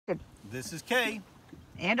This is K.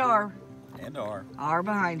 And R. And R. R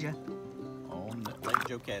behind you. On Lake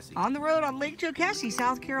Jocassee. On the road on Lake Jocassee,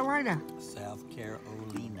 South Carolina. South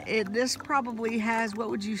Carolina. This probably has, what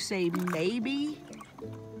would you say, maybe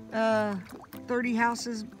 30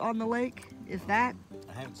 houses on the lake, if that.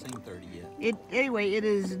 I haven't seen 30 yet. Anyway, it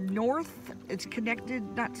is north. It's connected,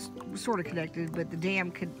 not sort of connected, but the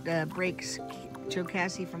dam breaks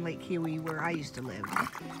Jocassee from Lake Kiwi, where I used to live.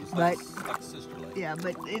 It's But like a sister lake. yeah,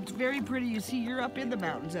 but it's very pretty. You see, you're up in the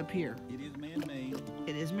mountains up here. It is man-made.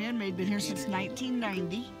 It is man-made. Been here since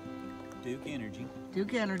 1990. Duke Energy.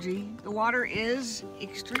 Duke Energy. The water is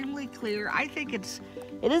extremely clear. I think it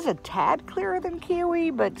is a tad clearer than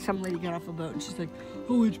Kiwi, but some lady got off a boat and she's like,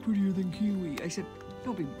 "Oh, it's prettier than Kiwi." I said,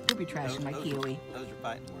 "Don't be trashing my Kiwi." Those are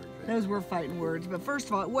fighting words, right? Those were fighting words. But first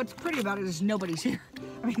of all, what's pretty about it is nobody's here.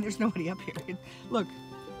 I mean, there's nobody up here. Look,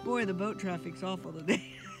 boy, the boat traffic's awful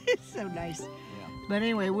today. It's so nice. Yeah. But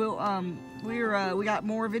anyway, we got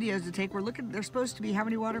more videos to take. We're looking. There's supposed to be how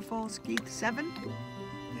many waterfalls, Keith? 7?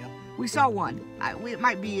 Yeah. We saw one. It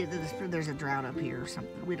might be there's a drought up here or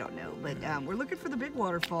something. We don't know. But we're looking for the big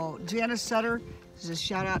waterfall. Janice Sutter, this is a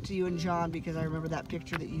shout out to you and John because I remember that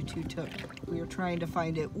picture that you two took. We were trying to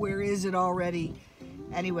find it. Where is it already?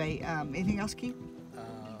 Anyway, anything else, Keith?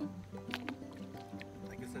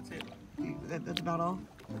 I guess that's it. That's about all?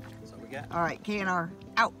 That's all we got. All right, KNR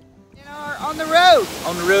out. KNR on the road.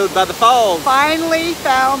 On the road by the falls. Finally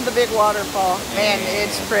found the big waterfall. Man,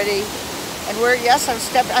 it's pretty. And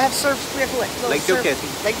I have surf, we have what? Lake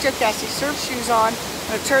Jocassee. Lake Jocassee, surf shoes on. I'm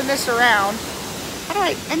gonna turn this around. How do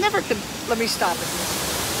I never could, let me stop it.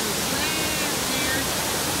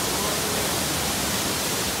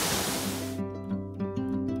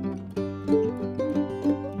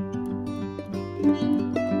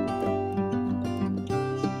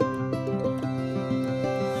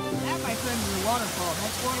 Waterfall.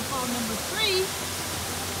 That's waterfall number 3.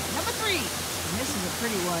 Number 3. And this is a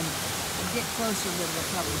pretty one. We'll get closer, but we'll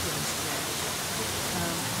probably get a stretch.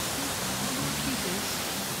 Keith is.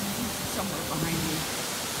 He's somewhere behind me.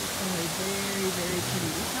 Anyway, very, very pretty.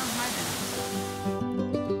 Look how high that is.